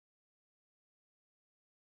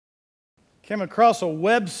Came across a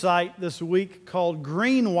website this week called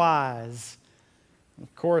Greenwise.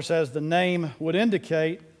 Of course, as the name would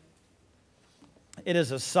indicate, it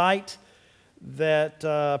is a site that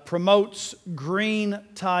promotes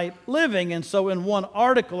green-type living. And so in one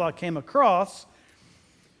article I came across,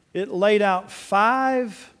 it laid out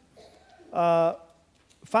five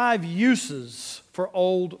uses for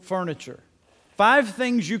old furniture. 5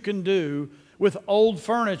 things you can do with old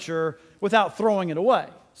furniture without throwing it away.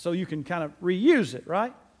 So you can kind of reuse it,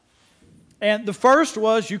 right? And the first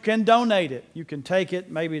was you can donate it. You can take it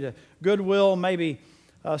maybe to Goodwill, maybe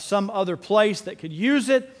some other place that could use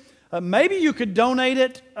it. Maybe you could donate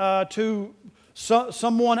it to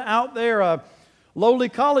someone out there, a lowly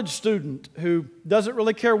college student who doesn't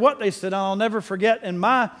really care what they sit on. I'll never forget in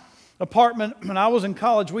my apartment when I was in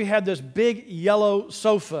college, we had this big yellow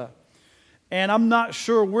sofa. And I'm not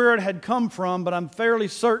sure where it had come from, but I'm fairly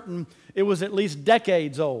certain it was at least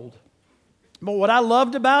decades old. But what I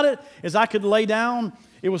loved about it is I could lay down.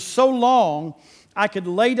 It was so long, I could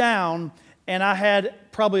lay down, and I had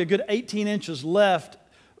probably a good 18 inches left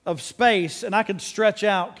of space, and I could stretch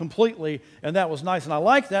out completely, and that was nice, and I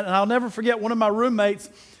liked that. And I'll never forget, one of my roommates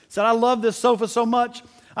said, "I love this sofa so much,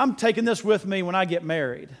 I'm taking this with me when I get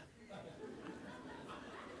married."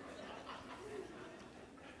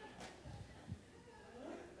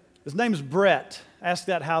 His name's Brett. Ask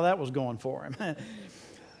that how that was going for him.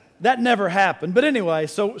 That never happened. But anyway,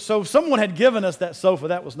 so someone had given us that sofa.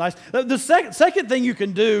 That was nice. The second thing you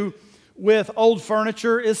can do with old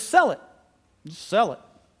furniture is sell it. Just sell it.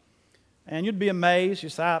 And you'd be amazed. You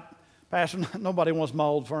say, "Pastor, nobody wants my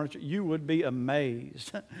old furniture." You would be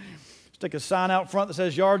amazed. Stick a sign out front that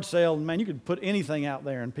says yard sale, and man, you could put anything out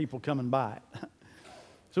there and people come and buy it.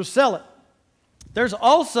 So sell it. There's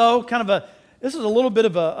also kind of this is a little bit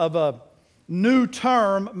of a new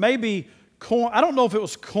term, maybe, I don't know if it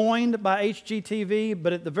was coined by HGTV,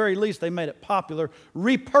 but at the very least they made it popular.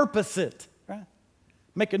 Repurpose it, right?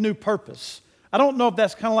 Make a new purpose. I don't know if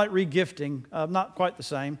that's kind of like regifting, not quite the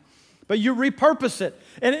same, but you repurpose it.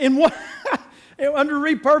 And in what under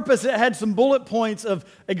repurpose, it had some bullet points of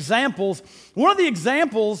examples. One of the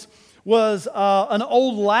examples was an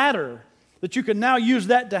old ladder that you can now use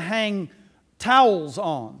that to hang towels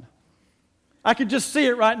on. I could just see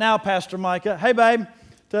it right now, Pastor Micah. "Hey, babe,"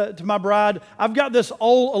 to my bride, "I've got this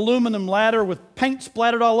old aluminum ladder with paint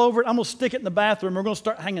splattered all over it. I'm going to stick it in the bathroom. We're going to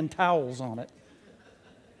start hanging towels on it."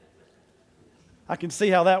 I can see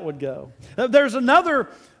how that would go. There's another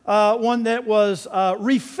one that was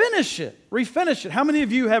refinish it. Refinish it. How many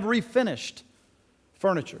of you have refinished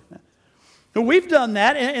furniture? Now, we've done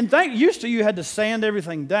that, and used to you had to sand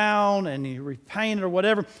everything down and you repaint it or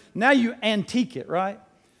whatever. Now you antique it, right?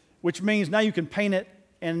 Which means now you can paint it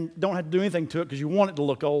and don't have to do anything to it because you want it to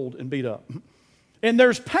look old and beat up. And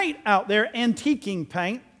there's paint out there, antiquing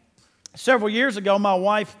paint. Several years ago, my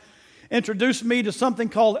wife introduced me to something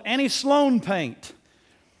called Annie Sloan paint.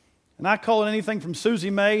 And I call it anything from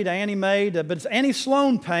Susie made, Annie made, but it's Annie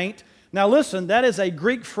Sloan paint. Now listen, that is a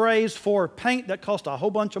Greek phrase for paint that cost a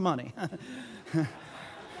whole bunch of money.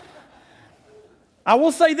 I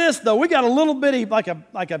will say this, though. We got a little bitty, like a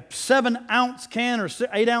 7-ounce can or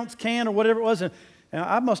 8-ounce can or whatever it was. And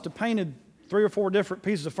I must have painted 3 or 4 different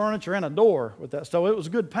pieces of furniture and a door with that. So it was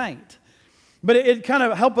good paint. But it kind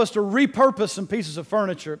of helped us to repurpose some pieces of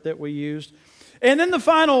furniture that we used. And then the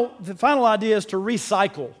final idea is to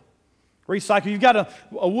recycle. Recycle. You've got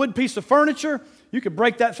a wood piece of furniture. You could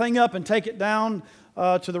break that thing up and take it down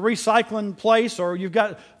to the recycling place, or you've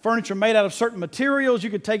got furniture made out of certain materials, you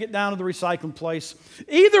could take it down to the recycling place.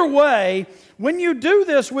 Either way, when you do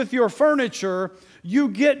this with your furniture, you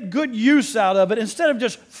get good use out of it. Instead of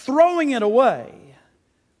just throwing it away,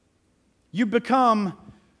 you become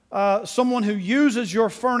someone who uses your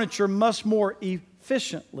furniture much more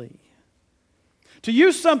efficiently. To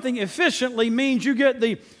use something efficiently means you get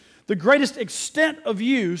the greatest extent of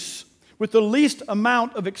use with the least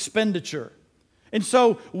amount of expenditure. And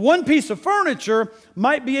so one piece of furniture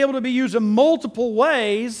might be able to be used in multiple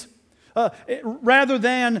ways rather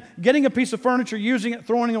than getting a piece of furniture, using it,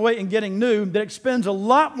 throwing it away, and getting new that expends a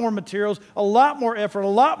lot more materials, a lot more effort, a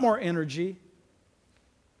lot more energy.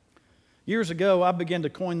 Years ago, I began to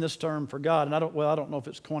coin this term for God, and I don't know if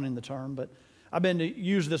it's coining the term, but I've been to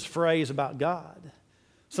use this phrase about God.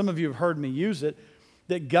 Some of you have heard me use it,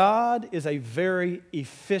 that God is a very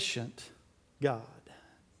efficient God.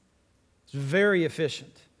 It's very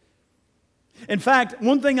efficient. In fact,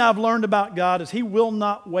 one thing I've learned about God is He will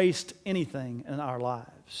not waste anything in our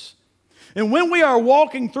lives. And when we are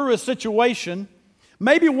walking through a situation,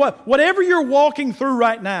 maybe whatever you're walking through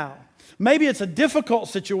right now, Maybe it's a difficult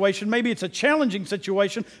situation. Maybe it's a challenging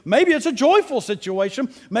situation. Maybe it's a joyful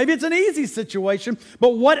situation. Maybe it's an easy situation.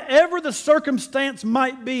 But whatever the circumstance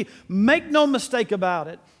might be, make no mistake about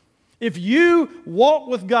it. If you walk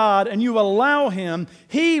with God and you allow Him,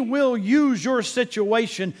 He will use your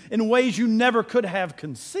situation in ways you never could have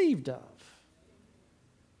conceived of.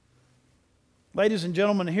 Ladies and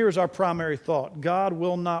gentlemen, here's our primary thought. God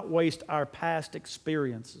will not waste our past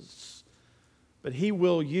experiences, but He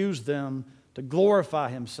will use them to glorify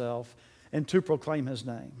Himself and to proclaim His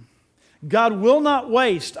name. God will not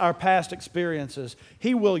waste our past experiences.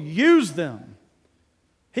 He will use them.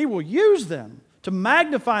 He will use them to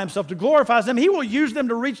magnify Himself, to glorify Him. He will use them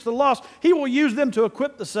to reach the lost. He will use them to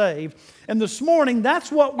equip the saved. And this morning,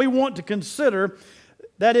 that's what we want to consider.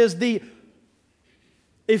 That is the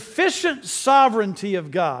efficient sovereignty of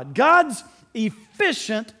God. God's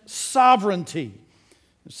efficient sovereignty.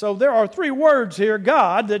 So there are three words here,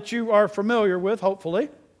 God, that you are familiar with, hopefully.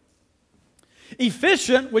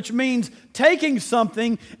 Efficient, which means taking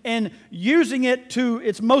something and using it to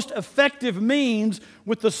its most effective means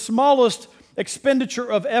with the smallest expenditure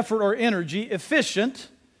of effort or energy. Efficient.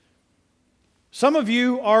 Some of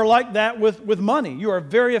you are like that with money. You are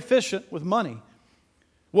very efficient with money.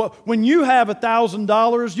 Well, when you have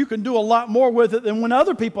 $1,000, you can do a lot more with it than when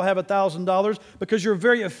other people have $1,000 because you're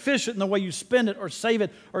very efficient in the way you spend it or save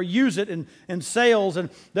it or use it in sales. And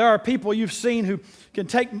there are people you've seen who can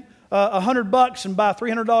take $100 and buy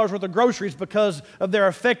 $300 worth of groceries because of their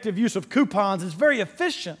effective use of coupons. It's very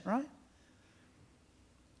efficient, right?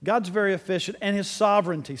 God's very efficient, and His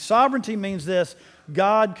sovereignty. Sovereignty means this: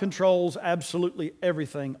 God controls absolutely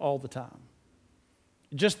everything all the time.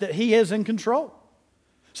 Just that He is in control.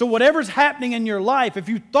 So whatever's happening in your life, if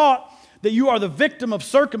you thought that you are the victim of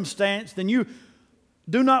circumstance, then you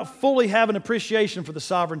do not fully have an appreciation for the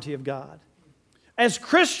sovereignty of God. As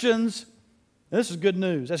Christians, this is good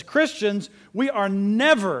news, as Christians, we are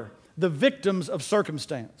never the victims of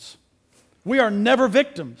circumstance. We are never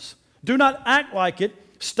victims. Do not act like it.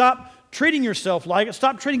 Stop treating yourself like it.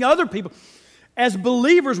 Stop treating other people. As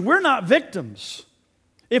believers, we're not victims.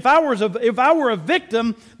 If I were a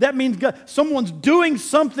victim, that means someone's doing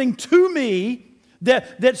something to me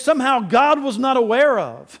that somehow God was not aware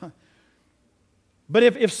of. But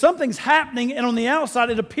if something's happening and on the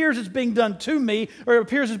outside it appears it's being done to me or it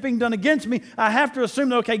appears it's being done against me, I have to assume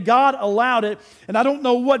that, okay, God allowed it and I don't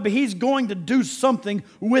know what, but He's going to do something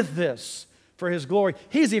with this for His glory.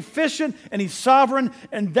 He's efficient and He's sovereign,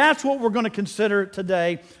 and that's what we're going to consider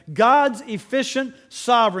today, God's efficient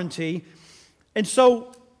sovereignty. And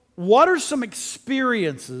so, what are some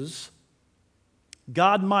experiences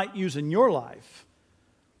God might use in your life?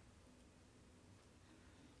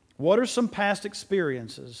 What are some past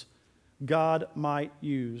experiences God might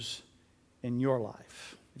use in your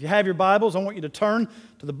life? If you have your Bibles, I want you to turn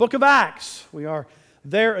to the book of Acts. We are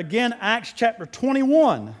there again, Acts chapter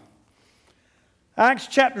 21. Acts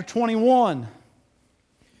chapter 21.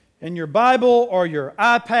 In your Bible or your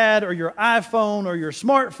iPad or your iPhone or your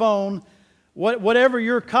smartphone, whatever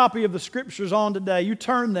your copy of the Scriptures on today, you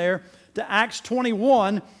turn there to Acts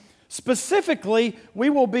 21. Specifically, we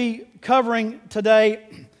will be covering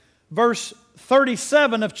today verse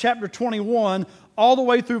 37 of chapter 21 all the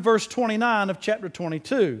way through verse 29 of chapter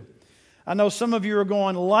 22. I know some of you are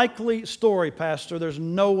going, likely story, Pastor. There's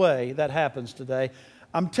no way that happens today.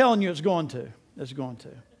 I'm telling you it's going to. It's going to.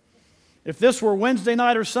 If this were Wednesday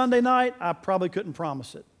night or Sunday night, I probably couldn't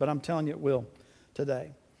promise it, but I'm telling you it will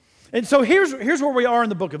today. And so here's where we are in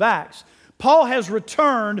the book of Acts. Paul has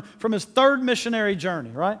returned from his third missionary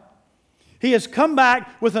journey, right? He has come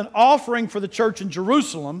back with an offering for the church in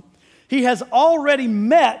Jerusalem. He has already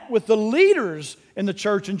met with the leaders in the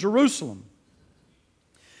church in Jerusalem.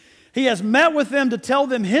 He has met with them to tell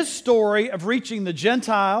them his story of reaching the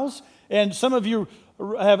Gentiles. And some of you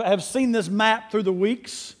have seen this map through the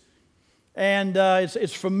weeks, and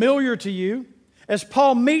it's familiar to you. As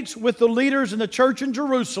Paul meets with the leaders in the church in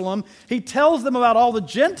Jerusalem, he tells them about all the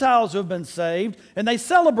Gentiles who have been saved, and they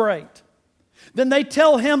celebrate. Then they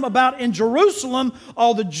tell him about in Jerusalem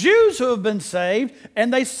all the Jews who have been saved,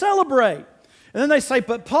 and they celebrate. And then they say,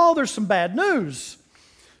 but Paul, there's some bad news.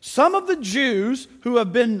 Some of the Jews who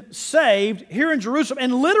have been saved here in Jerusalem,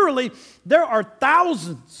 and literally there are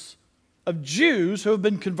thousands of Jews who have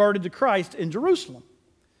been converted to Christ in Jerusalem.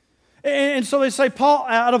 And so they say, Paul,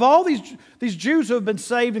 out of all these Jews who have been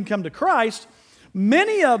saved and come to Christ,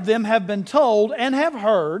 many of them have been told and have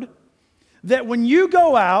heard that when you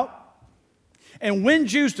go out and win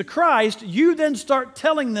Jews to Christ, you then start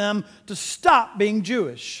telling them to stop being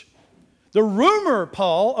Jewish. The rumor,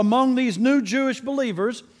 Paul, among these new Jewish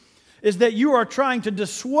believers is that you are trying to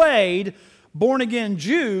dissuade born-again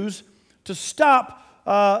Jews to stop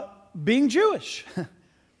being Jewish.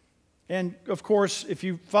 And, of course, if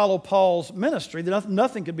you follow Paul's ministry, then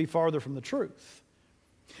nothing could be farther from the truth.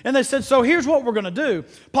 And they said, so here's what we're going to do.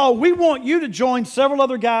 Paul, we want you to join several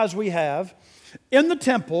other guys we have in the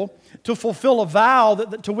temple to fulfill a vow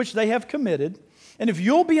to which they have committed. And if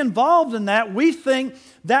you'll be involved in that, we think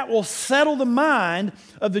that will settle the mind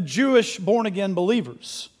of the Jewish born-again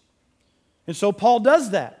believers. And so Paul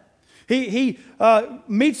does that. He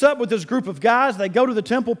meets up with this group of guys. They go to the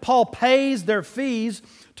temple. Paul pays their fees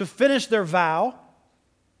to finish their vow.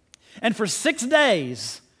 And for 6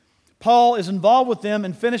 days, Paul is involved with them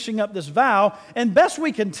in finishing up this vow. And best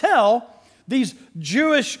we can tell, these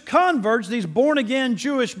Jewish converts, these born-again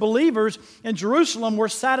Jewish believers in Jerusalem were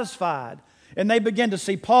satisfied. And they began to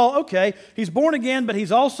see Paul, okay, he's born again, but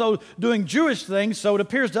he's also doing Jewish things, so it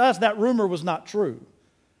appears to us that rumor was not true.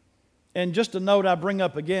 And just a note I bring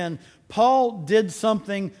up again, Paul did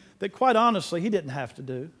something that quite honestly he didn't have to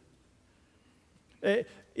do.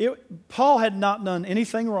 Paul had not done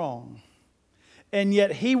anything wrong, and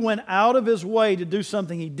yet he went out of his way to do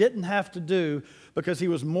something he didn't have to do because he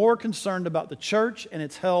was more concerned about the church and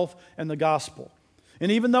its health and the gospel.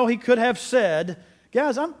 And even though he could have said,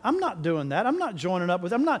 guys, I'm not doing that. I'm not joining up with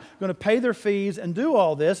them. I'm not going to pay their fees and do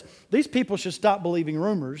all this. These people should stop believing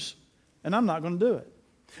rumors, and I'm not going to do it.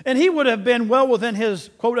 And he would have been well within his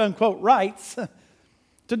quote-unquote rights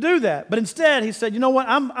to do that. But instead, he said, you know what?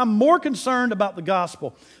 I'm more concerned about the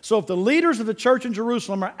gospel. So if the leaders of the church in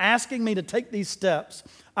Jerusalem are asking me to take these steps,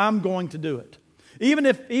 I'm going to do it. Even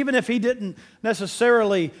if he didn't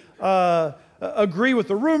necessarily agree with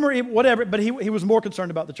the rumor, whatever, but he was more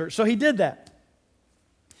concerned about the church. So he did that.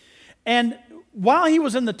 And while he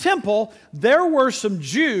was in the temple, there were some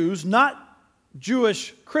Jews, not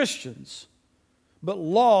Jewish Christians, but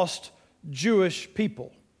lost Jewish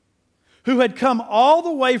people who had come all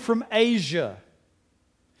the way from Asia.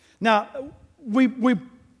 Now, we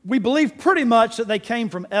believe pretty much that they came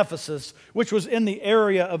from Ephesus, which was in the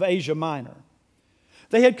area of Asia Minor.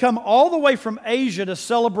 They had come all the way from Asia to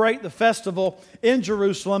celebrate the festival in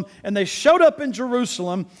Jerusalem, and they showed up in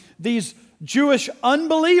Jerusalem, these Jewish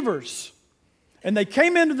unbelievers. And they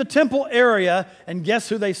came into the temple area, and guess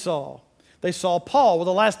who they saw? They saw Paul. Well,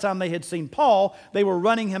 the last time they had seen Paul, they were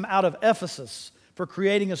running him out of Ephesus for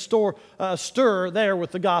creating a stir there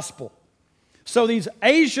with the gospel. So these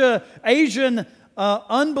Asian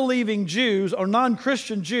unbelieving Jews or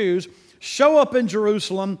non-Christian Jews show up in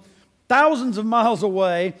Jerusalem, thousands of miles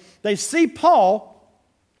away. They see Paul,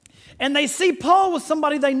 and they see Paul with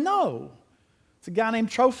somebody they know. It's a guy named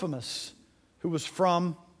Trophimus, who was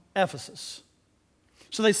from Ephesus.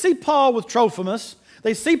 So they see Paul with Trophimus.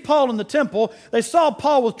 They see Paul in the temple. They saw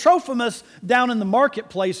Paul with Trophimus down in the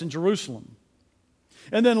marketplace in Jerusalem.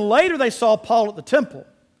 And then later they saw Paul at the temple.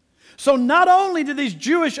 So not only did these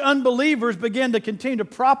Jewish unbelievers begin to continue to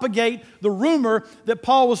propagate the rumor that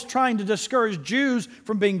Paul was trying to discourage Jews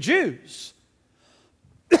from being Jews,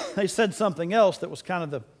 they said something else that was kind of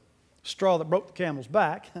the straw that broke the camel's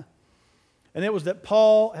back. And it was that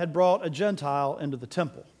Paul had brought a Gentile into the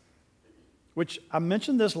temple. Which I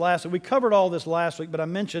mentioned this last week. We covered all this last week, but I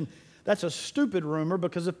mentioned that's a stupid rumor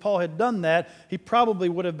because if Paul had done that, he probably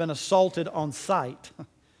would have been assaulted on sight.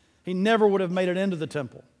 He never would have made it into the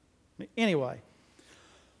temple. Anyway.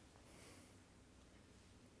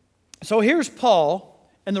 So here's Paul,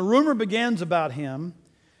 and the rumor begins about him,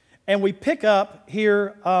 and we pick up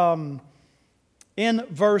here in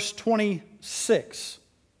verse 26.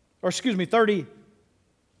 Or excuse me,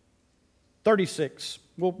 36.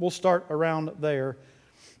 We'll start around there.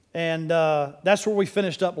 And that's where we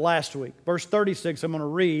finished up last week. Verse 36, I'm going to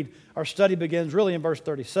read. Our study begins really in verse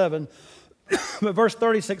 37. But verse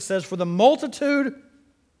 36 says, "For the multitude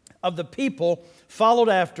of the people followed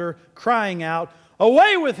after, crying out,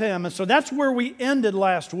 'Away with him!'" And so that's where we ended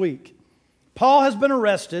last week. Paul has been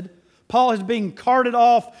arrested. Paul is being carted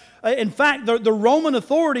off. In fact, the Roman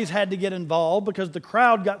authorities had to get involved because the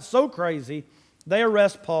crowd got so crazy. They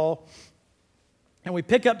arrest Paul. And we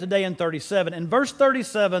pick up today in 37. In verse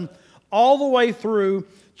 37, all the way through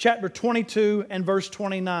chapter 22 and verse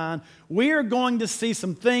 29, we are going to see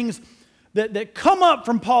some things that come up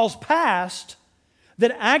from Paul's past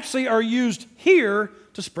that actually are used here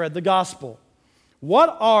to spread the gospel.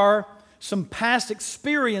 What are some past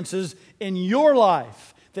experiences in your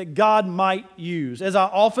life that God might use? As I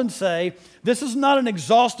often say, this is not an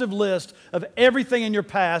exhaustive list of everything in your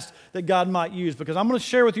past that God might use, because I'm going to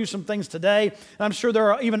share with you some things today, and I'm sure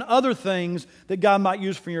there are even other things that God might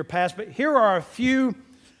use from your past, but here are a few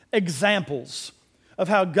examples of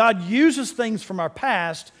how God uses things from our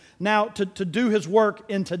past now to do His work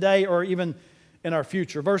in today or even in our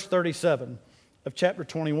future. Verse 37 of chapter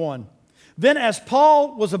 21. Then as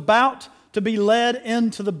Paul was about to be led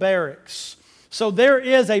into the barracks. So there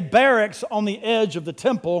is a barracks on the edge of the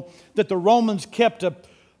temple that the Romans kept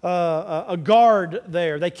a guard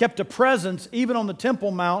there. They kept a presence even on the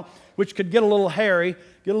Temple Mount, which could get a little hairy,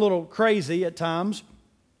 get a little crazy at times.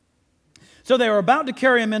 So they were about to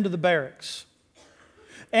carry him into the barracks.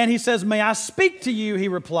 And he says, "May I speak to you?" he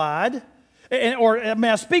replied. Or, "May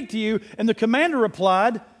I speak to you?" And the commander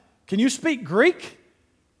replied, "Can you speak Greek?"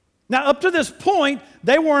 Now, up to this point,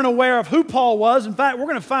 they weren't aware of who Paul was. In fact, we're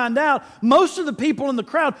going to find out most of the people in the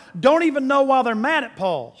crowd don't even know why they're mad at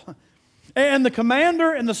Paul. And the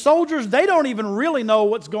commander and the soldiers, they don't even really know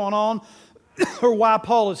what's going on or why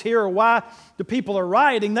Paul is here or why the people are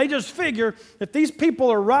rioting. They just figure if these people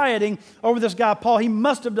are rioting over this guy Paul, he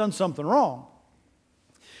must have done something wrong.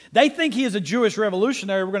 They think he is a Jewish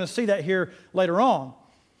revolutionary. We're going to see that here later on.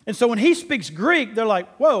 And so when he speaks Greek, they're like,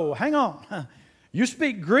 whoa, hang on. You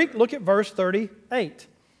speak Greek? Look at verse 38.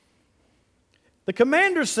 The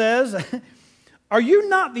commander says, "Are you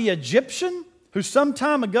not the Egyptian who some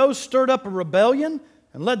time ago stirred up a rebellion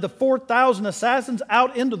and led the 4,000 assassins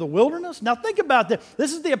out into the wilderness?" Now think about this.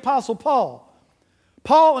 This is the Apostle Paul.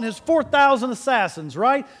 Paul and his 4,000 assassins,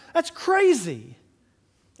 right? That's crazy.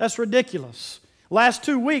 That's ridiculous. Last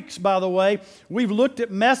 2 weeks, by the way, we've looked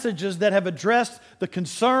at messages that have addressed the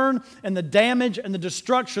concern and the damage and the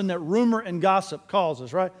destruction that rumor and gossip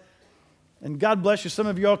causes, right? And God bless you, some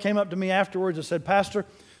of you all came up to me afterwards and said, "Pastor,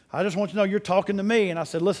 I just want you to know you're talking to me." And I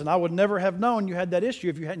said, "Listen, I would never have known you had that issue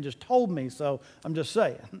if you hadn't just told me, so I'm just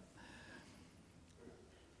saying."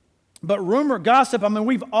 But rumor, gossip, I mean,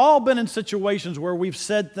 we've all been in situations where we've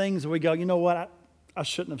said things and we go, "You know what, I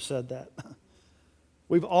shouldn't have said that."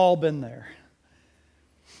 We've all been there.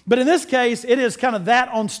 But in this case, it is kind of that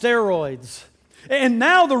on steroids. And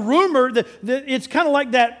now the rumor, it's kind of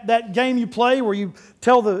like that game you play where you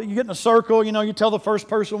get in a circle, you tell the first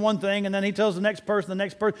person one thing, and then he tells the next person,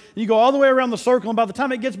 and you go all the way around the circle, and by the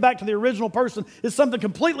time it gets back to the original person, it's something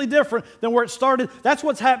completely different than where it started. That's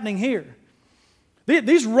what's happening here.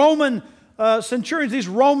 These Roman centurions, these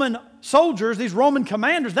Roman soldiers, these Roman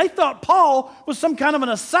commanders, they thought Paul was some kind of an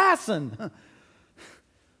assassin.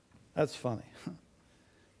 That's funny.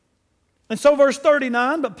 And so verse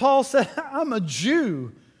 39, but Paul said, "I'm a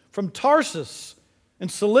Jew from Tarsus in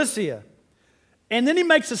Cilicia." And then he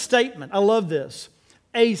makes a statement. I love this.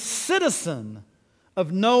 "A citizen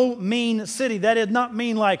of no mean city." That did not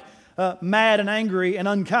mean like mad and angry and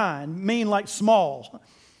unkind. Mean like small.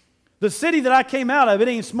 The city that I came out of, it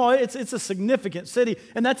ain't small. It's a significant city.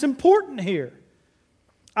 And that's important here.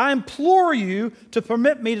 "I implore you to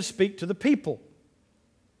permit me to speak to the people."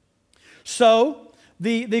 So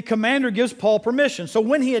the commander gives Paul permission. So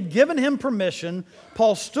when he had given him permission,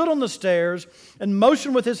 Paul stood on the stairs and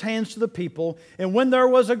motioned with his hands to the people. And when there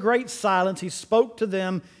was a great silence, he spoke to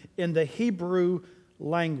them in the Hebrew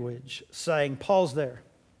language, saying, pause there.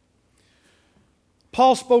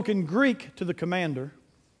 Paul spoke in Greek to the commander.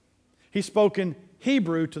 He spoke in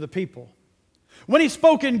Hebrew to the people. When he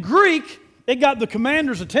spoke in Greek, it got the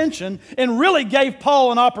commander's attention and really gave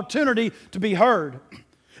Paul an opportunity to be heard.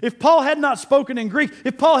 If Paul had not spoken in Greek,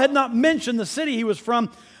 if Paul had not mentioned the city he was from,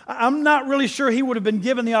 I'm not really sure he would have been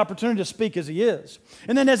given the opportunity to speak as he is.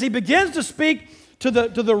 And then as he begins to speak to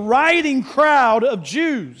the rioting crowd of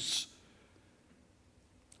Jews,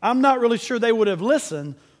 I'm not really sure they would have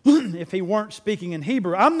listened if he weren't speaking in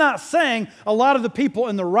Hebrew. I'm not saying a lot of the people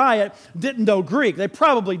in the riot didn't know Greek. They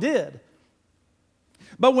probably did.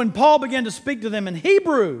 But when Paul began to speak to them in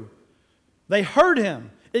Hebrew, they heard him.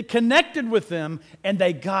 It connected with them, and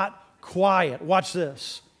they got quiet. Watch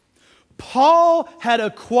this. Paul had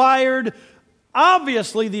acquired,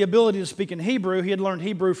 obviously, the ability to speak in Hebrew. He had learned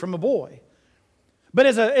Hebrew from a boy. But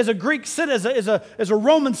as a Greek citizen, as a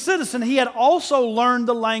Roman citizen, he had also learned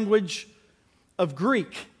the language of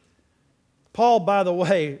Greek. Paul, by the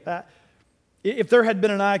way, if there had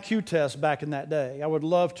been an IQ test back in that day, I would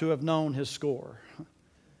love to have known his score.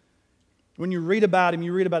 When you read about him,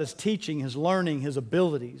 you read about his teaching, his learning, his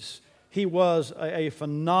abilities. He was a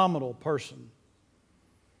phenomenal person.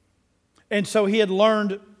 And so he had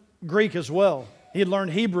learned Greek as well. He had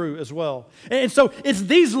learned Hebrew as well. And so it's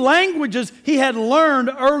these languages he had learned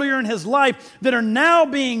earlier in his life that are now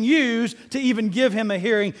being used to even give him a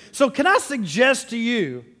hearing. So can I suggest to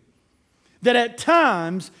you that at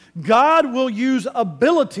times God will use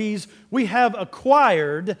abilities we have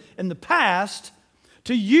acquired in the past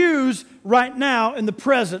to use right now in the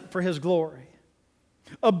present for His glory.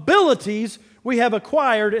 Abilities we have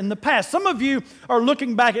acquired in the past. Some of you are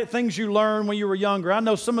looking back at things you learned when you were younger. I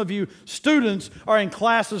know some of you students are in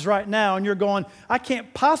classes right now and you're going, I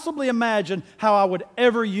can't possibly imagine how I would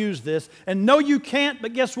ever use this. And no, you can't,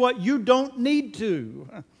 but guess what? You don't need to.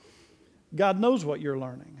 God knows what you're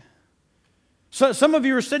learning. So some of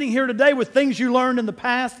you are sitting here today with things you learned in the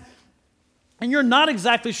past and you're not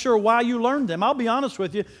exactly sure why you learned them. I'll be honest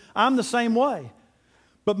with you, I'm the same way.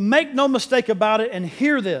 But make no mistake about it and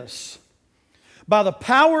hear this. By the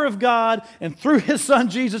power of God and through His Son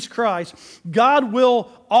Jesus Christ, God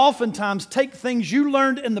will oftentimes take things you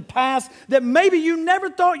learned in the past that maybe you never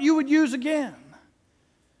thought you would use again.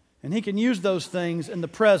 And He can use those things in the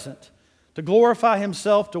present to glorify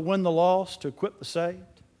Himself, to win the lost, to equip the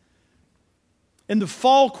saved. In the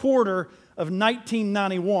fall quarter of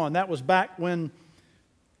 1991, that was back when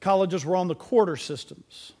colleges were on the quarter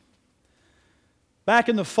systems. Back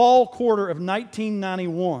in the fall quarter of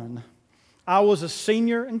 1991, I was a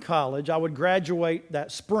senior in college. I would graduate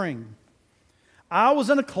that spring. I was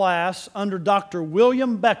in a class under Dr.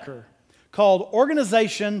 William Becker called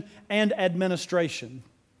Organization and Administration.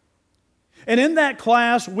 And in that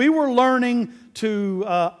class, we were learning to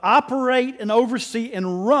operate and oversee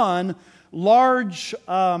and run large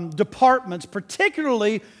departments,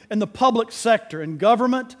 particularly in the public sector, in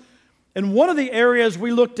government. And one of the areas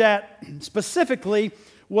we looked at specifically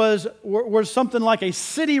was something like a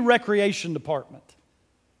city recreation department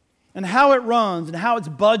and how it runs and how it's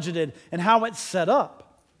budgeted and how it's set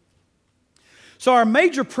up. So our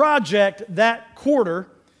major project that quarter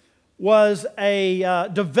was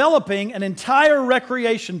developing an entire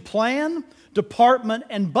recreation plan, department,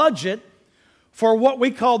 and budget for what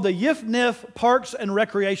we called the YIF-NIF Parks and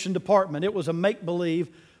Recreation Department. It was a make-believe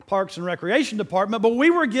Parks and Recreation Department, but we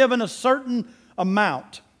were given a certain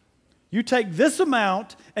amount. You take this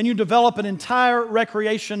amount and you develop an entire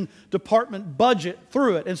recreation department budget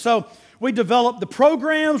through it. And so we developed the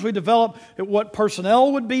programs, we developed what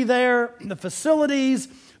personnel would be there, the facilities,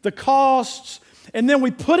 the costs, and then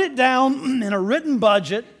we put it down in a written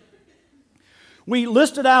budget. We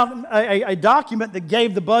listed out a document that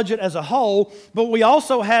gave the budget as a whole, but we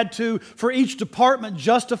also had to, for each department,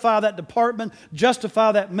 justify that department,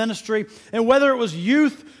 justify that ministry, and whether it was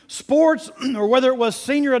youth sports, or whether it was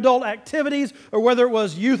senior adult activities, or whether it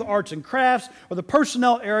was youth arts and crafts, or the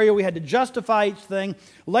personnel area, we had to justify each thing,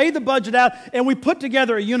 lay the budget out, and we put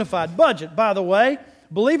together a unified budget. By the way,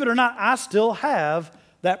 believe it or not, I still have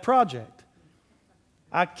that project.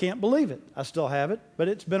 I can't believe it. I still have it, but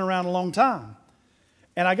it's been around a long time.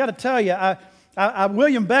 And I got to tell you,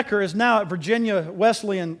 William Becker is now at Virginia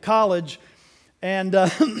Wesleyan College, and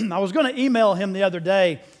I was going to email him the other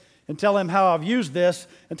day and tell him how I've used this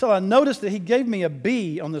until I noticed that he gave me a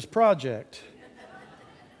B on this project.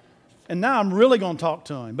 And now I'm really going to talk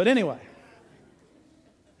to him. But anyway.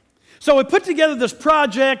 So we put together this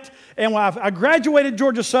project, and I graduated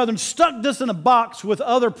Georgia Southern, stuck this in a box with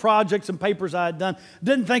other projects and papers I had done,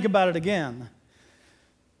 didn't think about it again.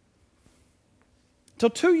 Till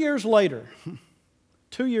 2 years later, I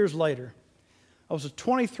was a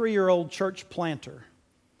 23-year-old church planter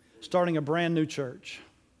starting a brand new church.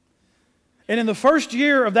 And in the first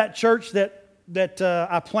year of that church that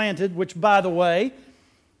I planted, which, by the way,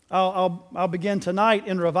 I'll begin tonight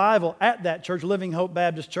in revival at that church, Living Hope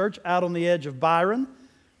Baptist Church, out on the edge of Byron.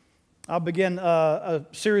 I'll begin a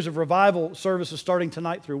series of revival services starting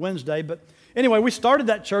tonight through Wednesday. But anyway, we started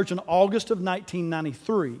that church in August of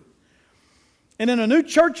 1993. And in a new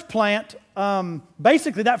church plant,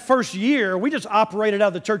 basically that first year, we just operated out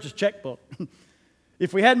of the church's checkbook.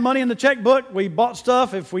 If we had money in the checkbook, we bought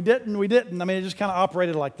stuff. If we didn't, we didn't. I mean, it just kind of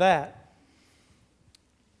operated like that.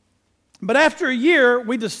 But after a year,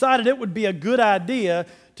 we decided it would be a good idea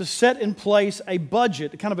to set in place a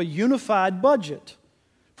budget, kind of a unified budget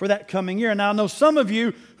for that coming year. Now, I know some of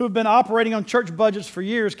you who have been operating on church budgets for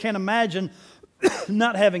years can't imagine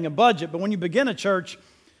not having a budget. But when you begin a church,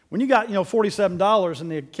 when you got, $47 in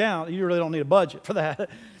the account, you really don't need a budget for that.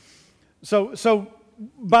 So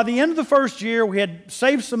by the end of the first year, we had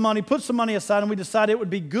saved some money, put some money aside, and we decided it would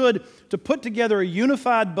be good to put together a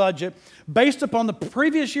unified budget based upon the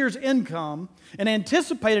previous year's income and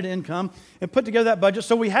anticipated income and put together that budget.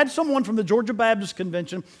 So we had someone from the Georgia Baptist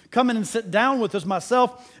Convention come in and sit down with us,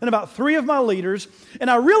 myself and about 3 of my leaders. And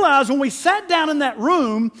I realized when we sat down in that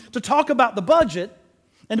room to talk about the budget,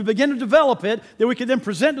 and to begin to develop it, that we could then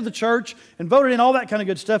present to the church and vote it in, all that kind of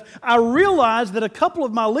good stuff, I realized that a couple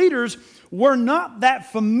of my leaders were not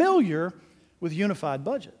that familiar with unified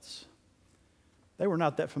budgets. They were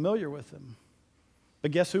not that familiar with them.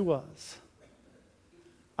 But guess who was?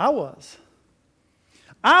 I was.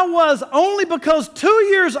 I was only because 2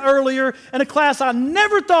 years earlier in a class I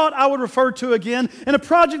never thought I would refer to again, in a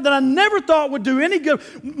project that I never thought would do any good.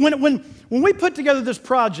 When we put together this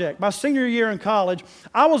project, my senior year in college,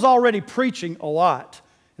 I was already preaching a lot.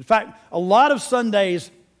 In fact, a lot of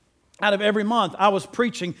Sundays out of every month, I was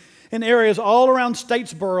preaching in areas all around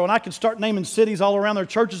Statesboro, and I could start naming cities all around their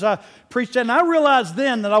churches I preached at. And I realized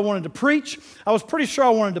then that I wanted to preach. I was pretty sure I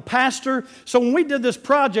wanted to pastor. So when we did this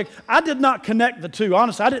project, I did not connect the two.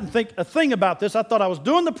 Honestly, I didn't think a thing about this. I thought I was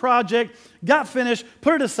doing the project, got finished,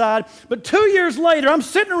 put it aside. But 2 years later, I'm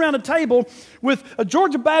sitting around a table with a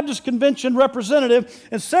Georgia Baptist Convention representative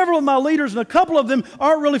and several of my leaders, and a couple of them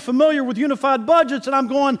aren't really familiar with unified budgets, and I'm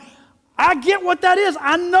going, I get what that is.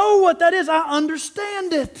 I know what that is. I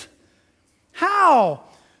understand it. How?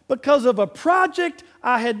 Because of a project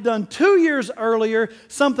I had done 2 years earlier,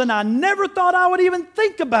 something I never thought I would even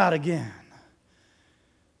think about again.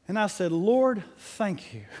 And I said, Lord,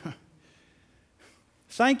 thank you.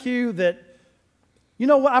 Thank you that, you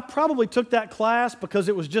know what, I probably took that class because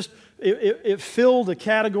it was just, it filled a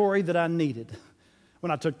category that I needed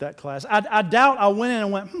when I took that class. I doubt I went in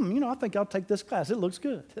and went, I think I'll take this class. It looks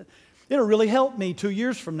good. It'll really help me 2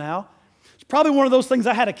 years from now. It's probably one of those things,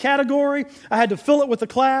 I had a category, I had to fill it with a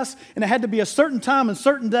class, and it had to be a certain time and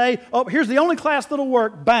certain day. Oh, here's the only class that'll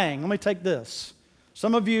work. Bang, let me take this.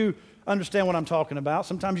 Some of you understand what I'm talking about.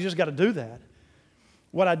 Sometimes you just got to do that.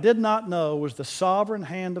 What I did not know was the sovereign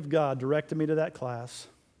hand of God directed me to that class,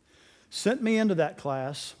 sent me into that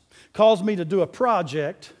class, caused me to do a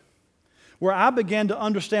project where I began to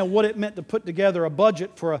understand what it meant to put together a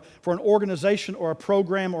budget for an organization or a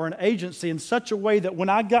program or an agency in such a way that when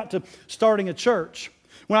I got to starting a church,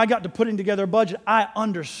 when I got to putting together a budget, I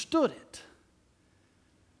understood it.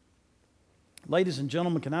 Ladies and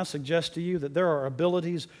gentlemen, can I suggest to you that there are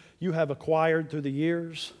abilities you have acquired through the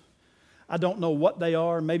years? I don't know what they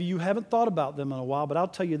are. Maybe you haven't thought about them in a while, but I'll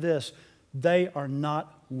tell you this, they are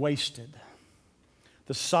not wasted.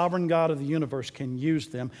 The sovereign God of the universe can use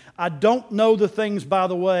them. I don't know the things, by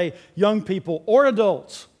the way, young people or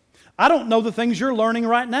adults. I don't know the things you're learning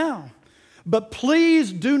right now. But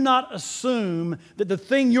please do not assume that the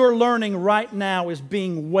thing you're learning right now is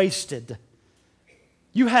being wasted.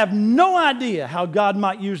 You have no idea how God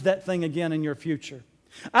might use that thing again in your future.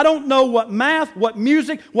 I don't know what math, what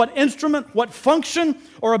music, what instrument, what function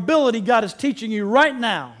or ability God is teaching you right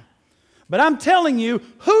now. But I'm telling you,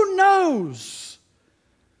 who knows?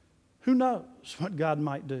 Who knows what God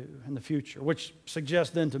might do in the future? Which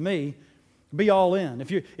suggests then to me, be all in.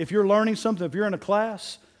 If you're learning something, if you're in a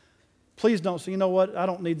class, please don't say, you know what, I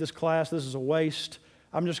don't need this class, this is a waste.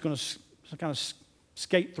 I'm just going to kind of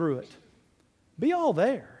skate through it. Be all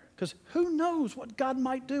there, because who knows what God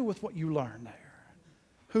might do with what you learn there?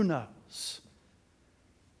 Who knows?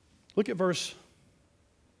 Look at verse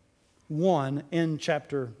 1 in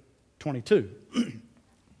chapter 22.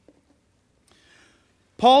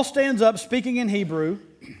 Paul stands up speaking in Hebrew,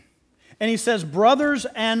 and he says, brothers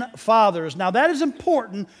and fathers. Now that is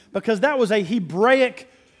important because that was a Hebraic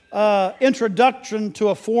introduction to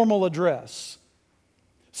a formal address.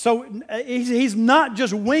 So he's not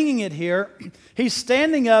just winging it here. He's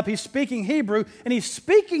standing up, he's speaking Hebrew, and he's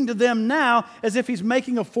speaking to them now as if he's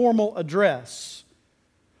making a formal address.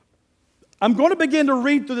 I'm going to begin to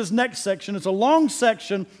read through this next section. It's a long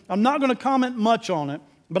section. I'm not going to comment much on it,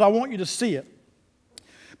 but I want you to see it.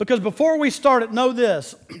 Because before we start it, know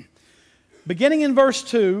this. Beginning in verse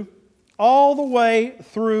 2, all the way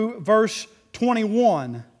through verse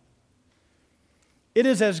 21, it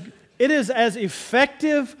is as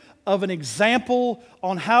effective of an example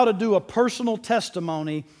on how to do a personal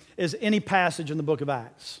testimony as any passage in the book of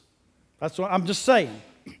Acts. That's what I'm just saying.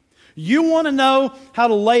 You want to know how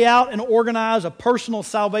to lay out and organize a personal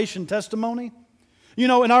salvation testimony? You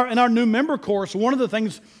know, in our new member course, one of the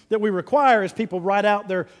things that we require is people write out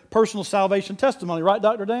their personal salvation testimony. Right,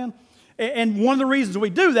 Dr. Dan? And one of the reasons we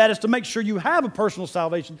do that is to make sure you have a personal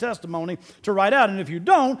salvation testimony to write out. And if you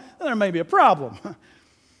don't, then there may be a problem.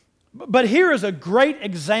 But here is a great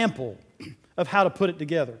example of how to put it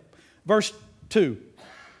together. Verse 2.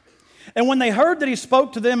 And when they heard that he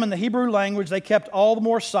spoke to them in the Hebrew language, they kept all the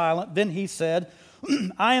more silent. Then he said,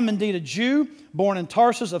 I am indeed a Jew, born in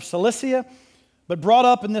Tarsus of Cilicia, but brought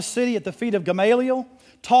up in this city at the feet of Gamaliel,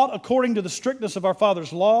 taught according to the strictness of our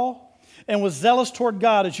father's law, and was zealous toward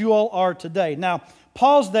God as you all are today. Now,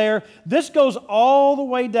 pause there. This goes all the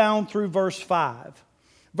way down through verse 5.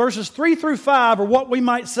 Verses 3 through 5 are what we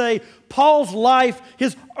might say Paul's life,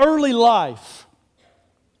 his early life.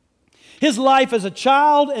 His life as a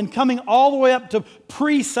child and coming all the way up to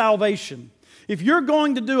pre-salvation. If you're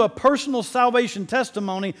going to do a personal salvation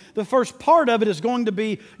testimony, the first part of it is going to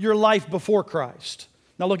be your life before Christ.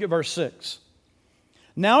 Now look at verse 6.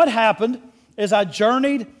 Now it happened, as I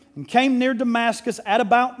journeyed and came near Damascus at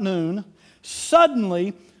about noon,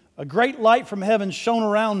 suddenly a great light from heaven shone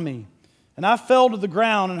around me. And I fell to the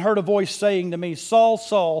ground and heard a voice saying to me, Saul,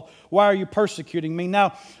 Saul, why are you persecuting me?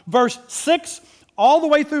 Now, verse 6 all the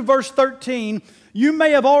way through verse 13, you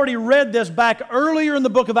may have already read this back earlier in the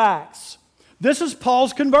book of Acts. This is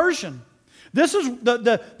Paul's conversion. This is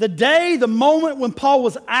the day, the moment when Paul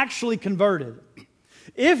was actually converted.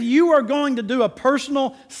 If you are going to do a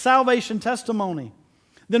personal salvation testimony,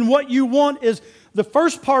 then what you want is, the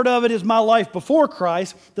first part of it is my life before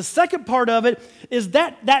Christ. The second part of it is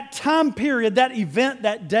that time period, that event,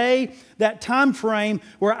 that day, that time frame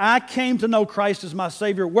where I came to know Christ as my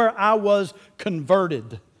Savior, where I was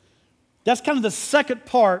converted. That's kind of the second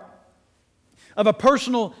part of a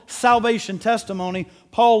personal salvation testimony.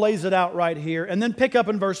 Paul lays it out right here. And then pick up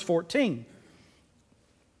in verse 14.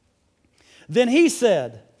 Then he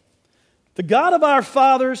said, the God of our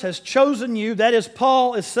fathers has chosen you. That is,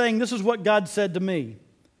 Paul is saying, this is what God said to me.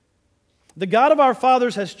 The God of our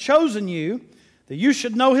fathers has chosen you, that you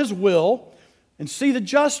should know His will and see the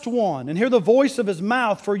just one and hear the voice of His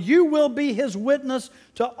mouth, for you will be His witness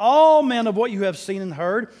to all men of what you have seen and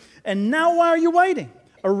heard. And now why are you waiting?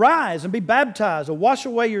 Arise and be baptized and wash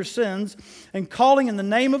away your sins, and calling in the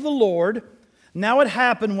name of the Lord. Now it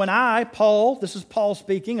happened when I, Paul, this is Paul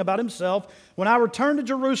speaking about himself, when I returned to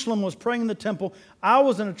Jerusalem and was praying in the temple, I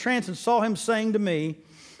was in a trance and saw Him saying to me,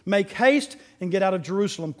 make haste and get out of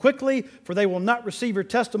Jerusalem quickly, for they will not receive your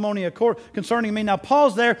testimony concerning me. Now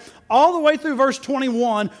pause there. All the way through verse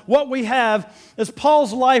 21, what we have is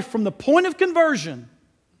Paul's life from the point of conversion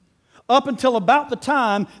up until about the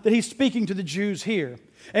time that he's speaking to the Jews here.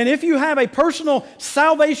 And if you have a personal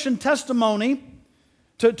salvation testimony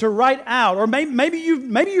to write out, or maybe you've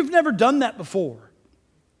never done that before,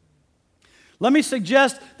 let me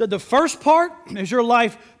suggest that the first part is your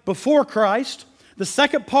life before Christ. The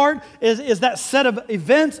second part is that set of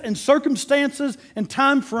events and circumstances and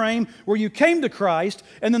time frame where you came to Christ.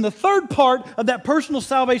 And then the third part of that personal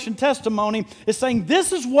salvation testimony is saying,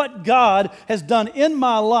 this is what God has done in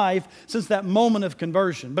my life since that moment of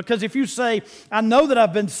conversion. Because if you say, I know that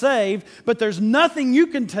I've been saved, but there's nothing you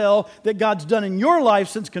can tell that God's done in your life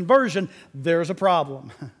since conversion, there's a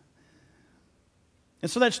problem. And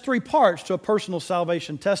so that's three parts to a personal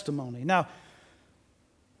salvation testimony. Now,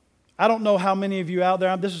 I don't know how many of you out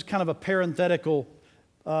there, this is kind of a parenthetical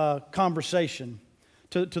conversation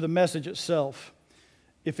to the message itself.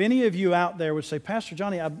 If any of you out there would say, Pastor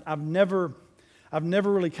Johnny, I've never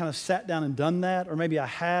really kind of sat down and done that, or maybe I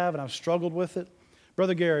have and I've struggled with it.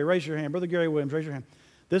 Brother Gary, raise your hand. Brother Gary Williams, raise your hand.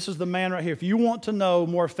 This is the man right here. If you want to know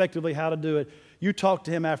more effectively how to do it, you talk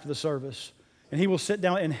to him after the service, and he will sit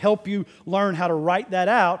down and help you learn how to write that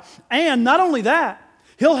out. And not only that,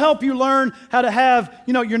 he'll help you learn how to have,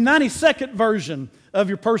 your 90-second version of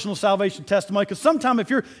your personal salvation testimony. Because sometimes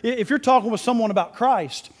if you're talking with someone about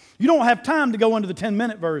Christ, you don't have time to go into the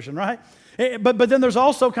 10-minute version, right? But then there's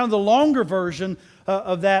also kind of the longer version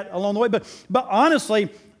of that along the way. But honestly,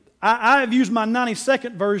 I have used my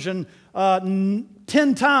 90-second version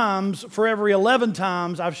 10 times for every 11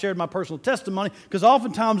 times I've shared my personal testimony, because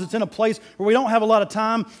oftentimes it's in a place where we don't have a lot of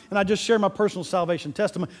time, and I just share my personal salvation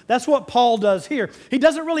testimony. That's what Paul does here. He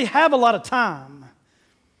doesn't really have a lot of time.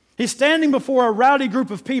 He's standing before a rowdy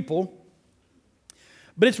group of people,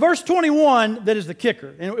 but it's verse 21 that is the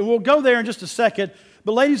kicker, and we'll go there in just a second.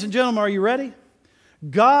 But ladies and gentlemen, are you ready?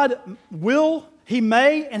 God will, He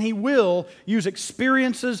may, and He will use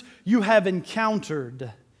experiences you have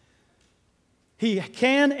encountered. He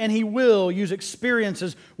can and He will use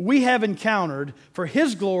experiences we have encountered for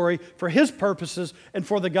His glory, for His purposes, and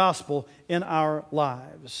for the gospel in our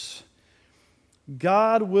lives.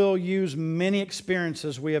 God will use many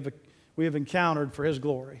experiences we have encountered for His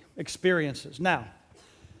glory. Experiences. Now,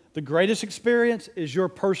 the greatest experience is your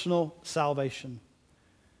personal salvation.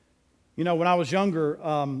 When I was younger,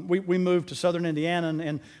 we moved to southern Indiana,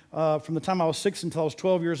 and from the time I was 6 until I was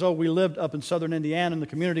 12 years old, we lived up in southern Indiana, and the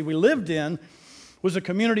community we lived in was a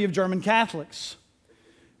community of German Catholics.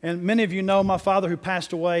 And many of you know my father, who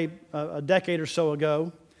passed away a decade or so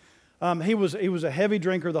ago. He was a heavy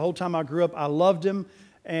drinker the whole time I grew up. I loved him,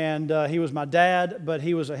 and he was my dad, but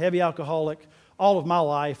he was a heavy alcoholic all of my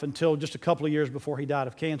life until just a couple of years before he died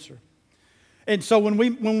of cancer. And so when we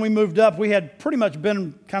moved up, we had pretty much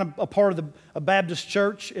been kind of a part of a Baptist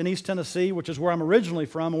church in East Tennessee, which is where I'm originally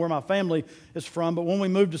from and where my family is from. But when we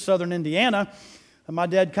moved to southern Indiana, my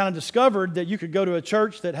dad kind of discovered that you could go to a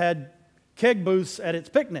church that had keg booths at its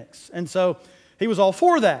picnics. And so he was all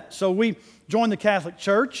for that. So we joined the Catholic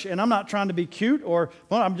Church, and I'm not trying to be cute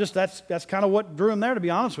that's kind of what drew him there, to be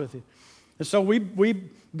honest with you. And so we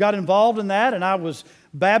got involved in that, and I was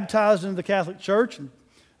baptized into the Catholic Church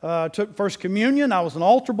and took First Communion. I was an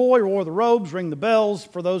altar boy, wore the robes, ring the bells.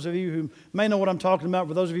 For those of you who may know what I'm talking about,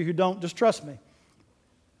 for those of you who don't, just trust me.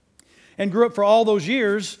 And grew up for all those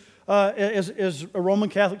years as a Roman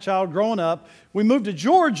Catholic child growing up. We moved to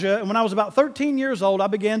Georgia, and when I was about 13 years old, I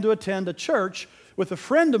began to attend a church with a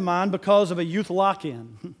friend of mine because of a youth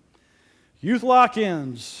lock-in. Youth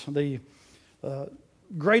lock-ins, the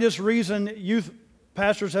greatest reason youth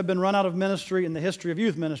pastors have been run out of ministry in the history of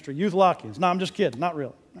youth ministry. Youth lock-ins. No, I'm just kidding. Not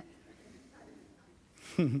really.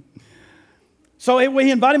 So he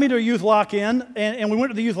invited me to a youth lock-in, and we went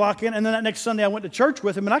to the youth lock-in, and then that next Sunday I went to church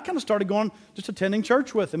with him, and I kind of started going, just attending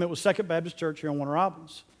church with him. It was Second Baptist Church here in Warner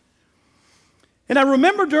Robins. And I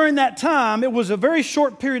remember during that time, it was a very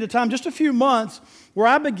short period of time, just a few months, where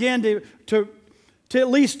I began to at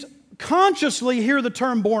least consciously hear the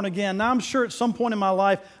term born again. Now, I'm sure at some point in my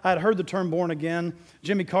life I had heard the term born again.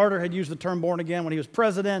 Jimmy Carter had used the term born again when he was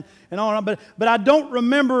president and on, but I don't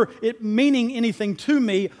remember it meaning anything to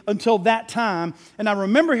me until that time. And I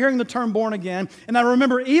remember hearing the term born again, and I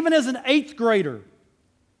remember even as an 8th grader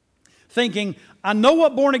thinking, I know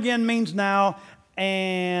what born again means now,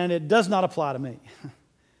 and it does not apply to me.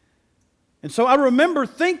 And so I remember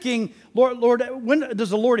thinking, Lord, when does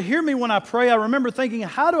the Lord hear me when I pray? I remember thinking,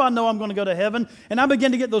 how do I know I'm going to go to heaven? And I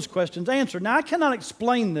began to get those questions answered. Now, I cannot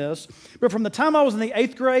explain this, but from the time I was in the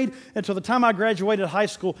 8th grade until the time I graduated high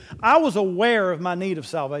school, I was aware of my need of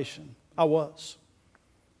salvation. I was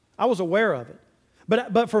aware of it.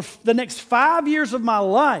 But for the next 5 years of my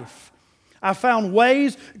life, I found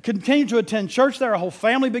ways, continued to attend church there. Our whole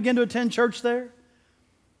family began to attend church there.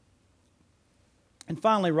 And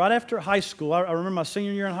finally, right after high school, I remember my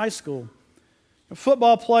senior year in high school, a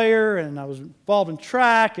football player, and I was involved in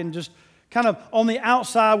track, and just kind of on the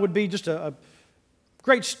outside would be just a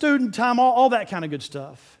great student time, all that kind of good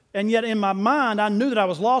stuff. And yet in my mind, I knew that I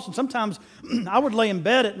was lost, and sometimes I would lay in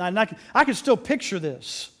bed at night, and I could still picture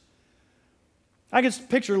this. I could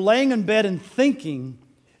picture laying in bed and thinking,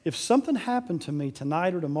 if something happened to me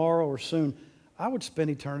tonight or tomorrow or soon, I would spend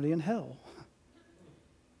eternity in hell.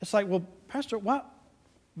 It's like, well, Pastor,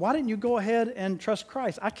 why didn't you go ahead and trust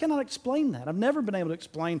Christ? I cannot explain that. I've never been able to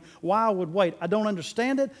explain why I would wait. I don't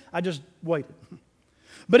understand it. I just waited.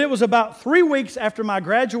 But it was about 3 weeks after my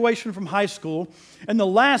graduation from high school and the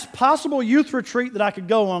last possible youth retreat that I could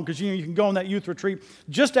go on, because you can go on that youth retreat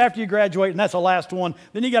just after you graduate, and that's the last one.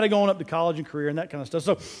 Then you got to go on up to college and career and that kind of stuff.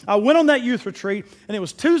 So I went on that youth retreat, and it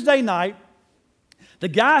was Tuesday night. The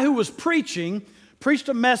guy who was preached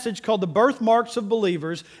a message called The Birthmarks of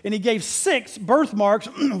Believers, and he gave 6 birthmarks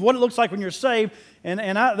of what it looks like when you're saved, and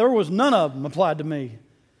there was none of them applied to me.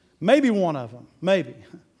 Maybe one of them, maybe.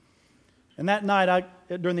 And that night,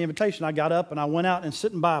 during the invitation, I got up and I went out and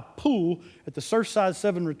sitting by a pool at the Surfside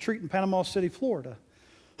 7 retreat in Panama City, Florida.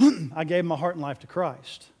 I gave my heart and life to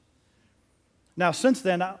Christ. Now, since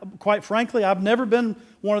then, quite frankly, I've never been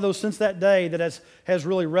one of those since that day that has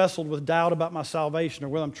really wrestled with doubt about my salvation or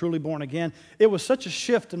whether I'm truly born again. It was such a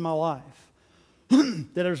shift in my life that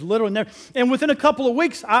there's literally never. And within a couple of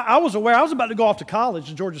weeks, I was aware I was about to go off to college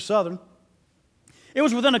at Georgia Southern. It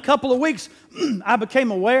was within a couple of weeks I became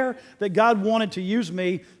aware that God wanted to use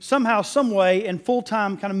me somehow, some way in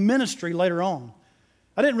full-time kind of ministry later on.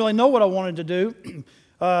 I didn't really know what I wanted to do.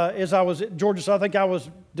 As I was at Georgia, so I think I was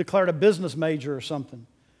declared a business major or something.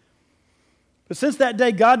 But since that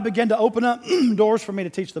day, God began to open up doors for me to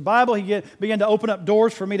teach the Bible. He began to open up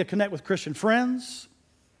doors for me to connect with Christian friends.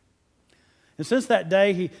 And since that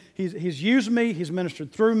day, He's used me. He's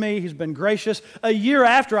ministered through me. He's been gracious. A year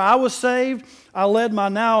after I was saved, I led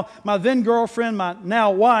my then girlfriend, my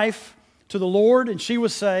now wife, to the Lord, and she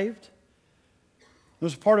was saved. It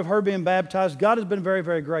was part of her being baptized. God has been very,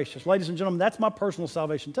 very gracious. Ladies and gentlemen, that's my personal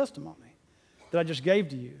salvation testimony that I just gave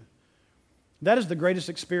to you. That is the greatest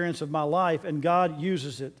experience of my life, and God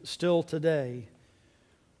uses it still today.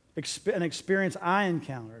 An experience I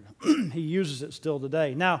encountered. He uses it still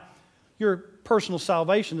today. Now, your personal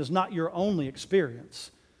salvation is not your only experience,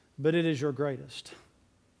 but it is your greatest.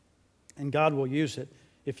 And God will use it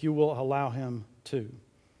if you will allow Him to.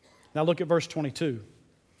 Now look at verse 22.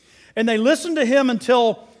 And they listened to him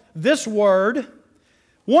until this word.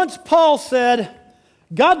 Once Paul said,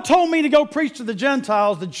 God told me to go preach to the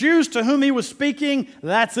Gentiles, the Jews to whom he was speaking,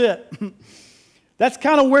 that's it. That's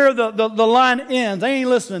kind of where the line ends. They ain't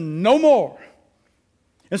listening no more.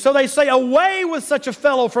 And so they say, away with such a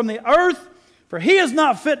fellow from the earth, for he is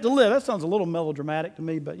not fit to live. That sounds a little melodramatic to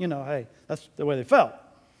me, but hey, that's the way they felt.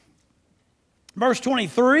 Verse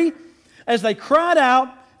 23, as they cried out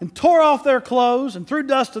and tore off their clothes and threw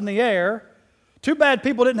dust in the air. Too bad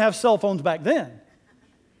people didn't have cell phones back then.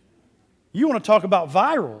 You want to talk about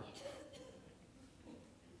viral.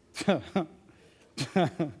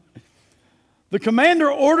 The commander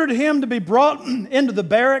ordered him to be brought into the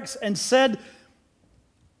barracks and said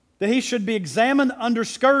that he should be examined under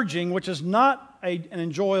scourging, which is not an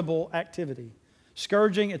enjoyable activity.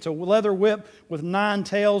 Scourging, it's a leather whip with 9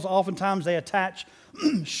 tails. Oftentimes they attach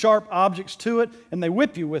sharp objects to it and they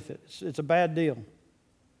whip you with it. It's a bad deal.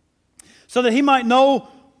 So that he might know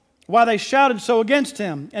why they shouted so against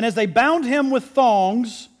him. And as they bound him with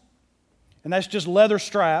thongs, and that's just leather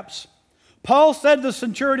straps, Paul said to the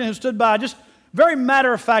centurion who stood by, just very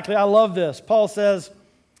matter-of-factly, I love this. Paul says,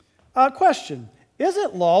 question, is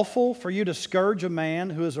it lawful for you to scourge a man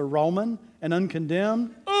who is a Roman and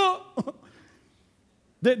uncondemned?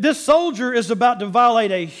 This soldier is about to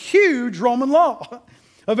violate a huge Roman law,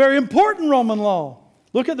 a very important Roman law.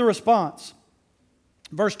 Look at the response.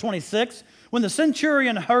 Verse 26, when the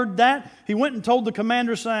centurion heard that, he went and told the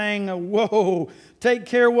commander, saying, whoa, take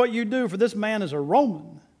care what you do, for this man is a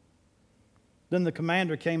Roman. Then the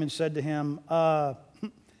commander came and said to him,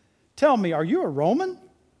 tell me, are you a Roman?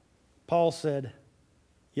 Paul said,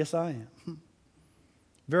 yes, I am.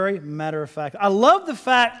 Very matter of fact. I love the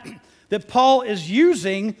fact that Paul is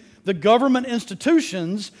using the government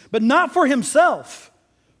institutions, but not for himself,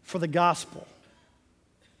 for the gospel.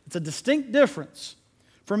 It's a distinct difference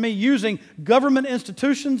for me using government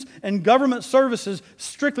institutions and government services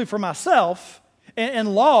strictly for myself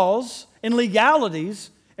and laws and legalities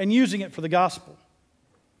and using it for the gospel.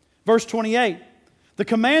 Verse 28, the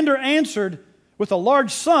commander answered, with a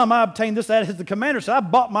large sum I obtained this. That is, the commander said, I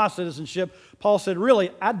bought my citizenship. Paul said, really,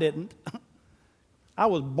 I didn't. I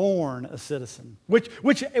was born a citizen. Which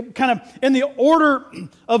kind of, in the order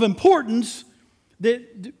of importance,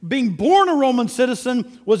 that being born a Roman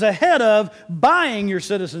citizen was ahead of buying your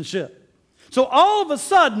citizenship. So all of a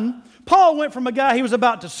sudden, Paul went from a guy he was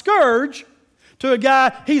about to scourge to a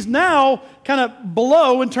guy he's now kind of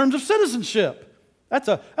below in terms of citizenship. That's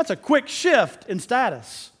a quick shift in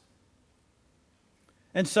status.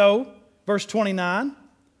 And so, verse 29,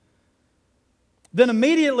 then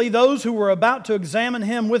immediately those who were about to examine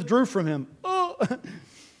him withdrew from him. Oh.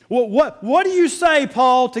 Well, what do you say,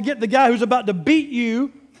 Paul, to get the guy who's about to beat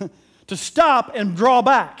you to stop and draw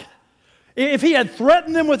back? If he had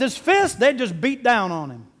threatened them with his fist, they'd just beat down on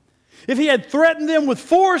him. If he had threatened them with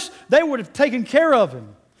force, they would have taken care of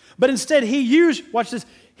him. But instead he used, watch this,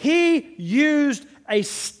 he used a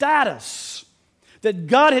status that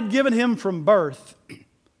God had given him from birth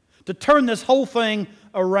to turn this whole thing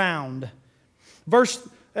around. Verse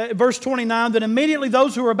 29, then immediately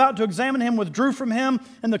those who were about to examine him withdrew from him,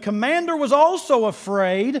 and the commander was also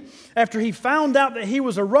afraid after he found out that he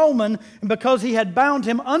was a Roman, and because he had bound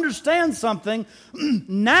him. Understand something,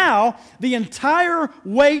 now the entire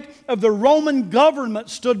weight of the Roman government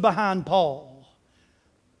stood behind Paul.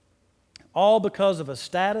 All because of a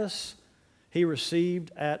status he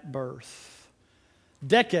received at birth.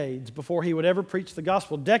 Decades before he would ever preach the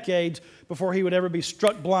gospel. Decades before he would ever be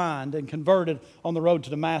struck blind and converted on the road to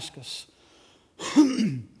Damascus.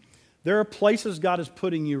 There are places God is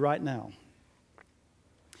putting you right now.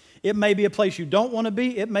 It may be a place you don't want to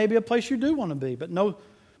be. It may be a place you do want to be. But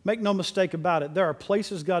make no mistake about it. There are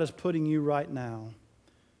places God is putting you right now.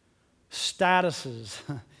 Statuses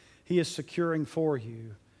He is securing for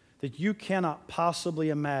you that you cannot possibly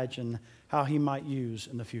imagine how He might use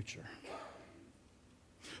in the future.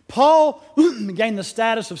 Paul gained the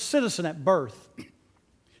status of citizen at birth.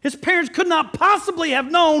 His parents could not possibly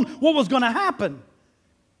have known what was going to happen.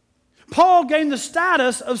 Paul gained the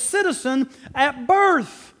status of citizen at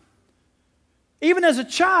birth. Even as a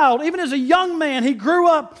child, even as a young man, he grew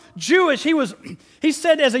up Jewish. He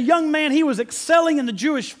said as a young man he was excelling in the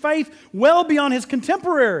Jewish faith well beyond his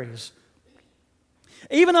contemporaries.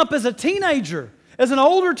 Even up as a teenager, as an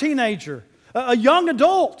older teenager, a young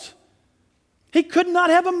adult, he could not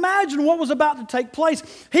have imagined what was about to take place.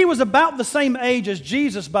 He was about the same age as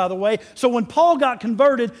Jesus, by the way. So when Paul got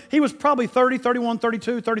converted, he was probably 30, 31,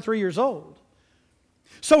 32, 33 years old.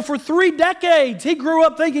 So for 3 decades, he grew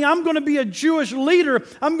up thinking, I'm going to be a Jewish leader.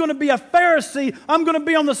 I'm going to be a Pharisee. I'm going to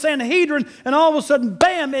be on the Sanhedrin. And all of a sudden,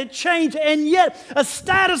 bam, it changed. And yet, a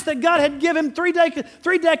status that God had given him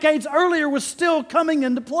 3 decades earlier was still coming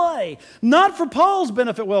into play. Not for Paul's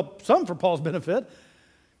benefit. Well, some for Paul's benefit.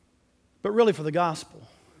 But really for the gospel.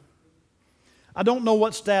 I don't know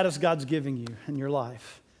what status God's giving you in your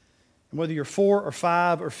life. And whether you're 4 or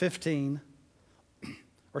 5 or 15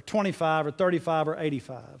 or 25 or 35 or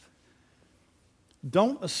 85.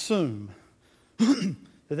 Don't assume that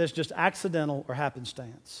that's just accidental or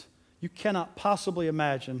happenstance. You cannot possibly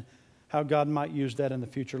imagine how God might use that in the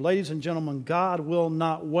future. Ladies and gentlemen, God will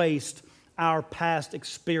not waste our past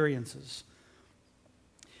experiences.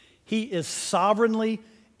 He is sovereignly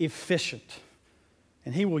efficient,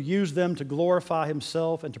 and He will use them to glorify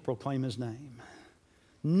Himself and to proclaim His name.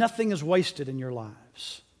 Nothing is wasted in your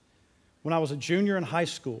lives. When I was a junior in high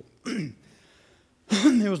school,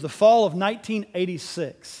 it was the fall of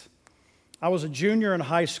 1986. I was a junior in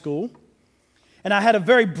high school, and I had a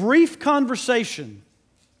very brief conversation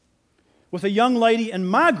with a young lady in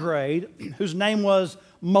my grade whose name was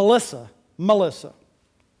Melissa.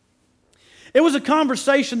 It was a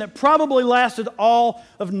conversation that probably lasted all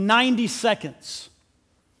of 90 seconds.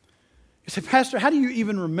 You say, Pastor, how do you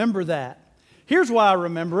even remember that? Here's why I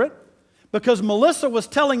remember it. Because Melissa was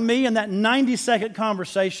telling me in that 90-second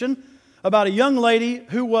conversation about a young lady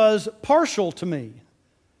who was partial to me,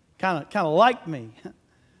 kind of liked me.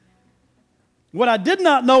 What I did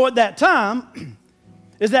not know at that time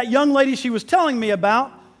is that young lady she was telling me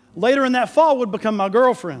about later in that fall would become my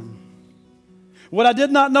girlfriend. What I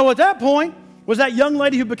did not know at that point was that young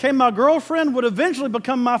lady who became my girlfriend would eventually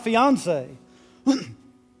become my fiance.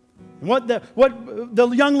 What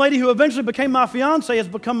the young lady who eventually became my fiance has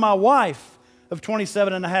become my wife of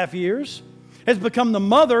 27 and a half years, has become the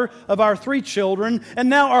mother of our 3 children, and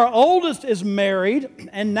now our oldest is married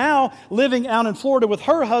and now living out in Florida with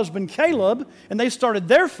her husband Caleb, and they started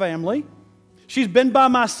their family. She's been by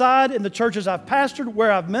my side in the churches I've pastored,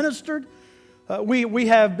 where I've ministered. We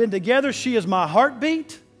have been together. She is my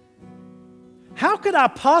heartbeat. How could I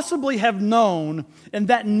possibly have known in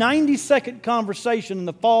that 90-second conversation in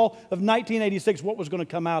the fall of 1986 what was going to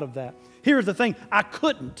come out of that? Here's the thing. I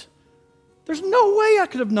couldn't. There's no way I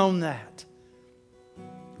could have known that.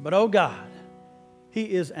 But oh God, He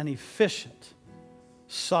is an efficient,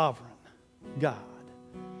 sovereign God.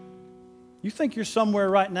 You think you're somewhere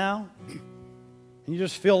right now and you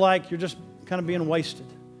just feel like you're just kind of being wasted.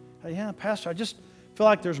 Hey, yeah, Pastor, I just feel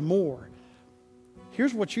like there's more.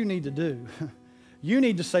 Here's what you need to do. You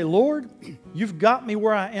need to say, Lord, You've got me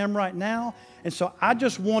where I am right now, and so I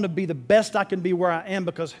just want to be the best I can be where I am,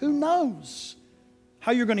 because who knows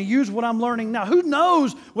how You're going to use what I'm learning now? Who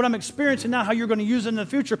knows what I'm experiencing now, how You're going to use it in the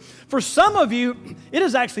future? For some of you, it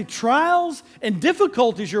is actually trials and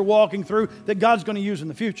difficulties you're walking through that God's going to use in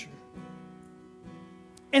the future.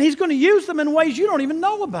 And He's going to use them in ways you don't even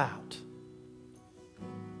know about.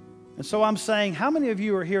 And so I'm saying, how many of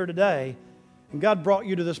you are here today and God brought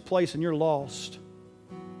you to this place and you're lost?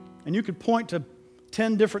 And you could point to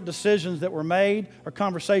 10 different decisions that were made or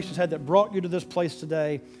conversations had that brought you to this place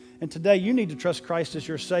today. And today you need to trust Christ as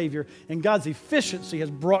your Savior. And God's efficiency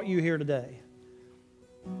has brought you here today.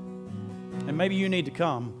 And maybe you need to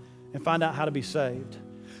come and find out how to be saved.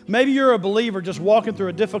 Maybe you're a believer just walking through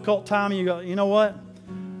a difficult time and you go, you know what?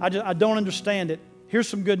 I don't understand it. Here's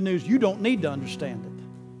some good news. You don't need to understand it.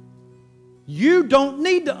 You don't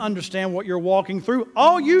need to understand what you're walking through.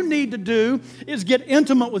 All you need to do is get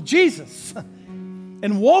intimate with Jesus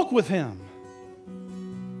and walk with Him.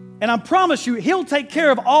 And I promise you, He'll take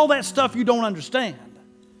care of all that stuff you don't understand.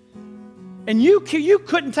 And you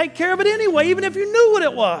couldn't take care of it anyway, even if you knew what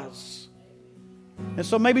it was. And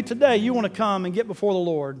so maybe today you want to come and get before the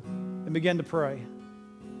Lord and begin to pray.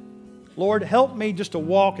 Lord, help me just to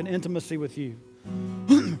walk in intimacy with You.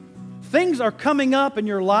 Things are coming up in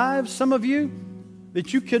your lives, some of you,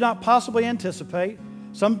 that you could not possibly anticipate.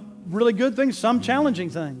 Some really good things, some challenging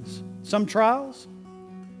things, some trials,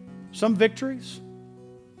 some victories.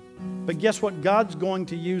 But guess what? God's going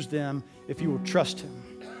to use them if you will trust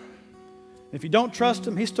Him. If you don't trust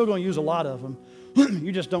Him, He's still going to use a lot of them.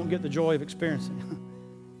 You just don't get the joy of experiencing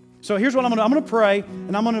it. So here's what I'm going to pray,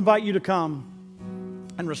 and I'm going to invite you to come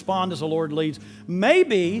and respond as the Lord leads.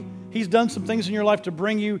 Maybe He's done some things in your life to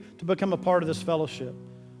bring you to become a part of this fellowship.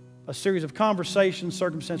 A series of conversations,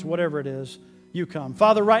 circumstances, whatever it is, you come.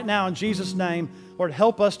 Father, right now in Jesus' name, Lord,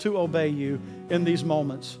 help us to obey You in these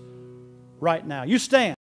moments right now. You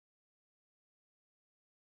stand.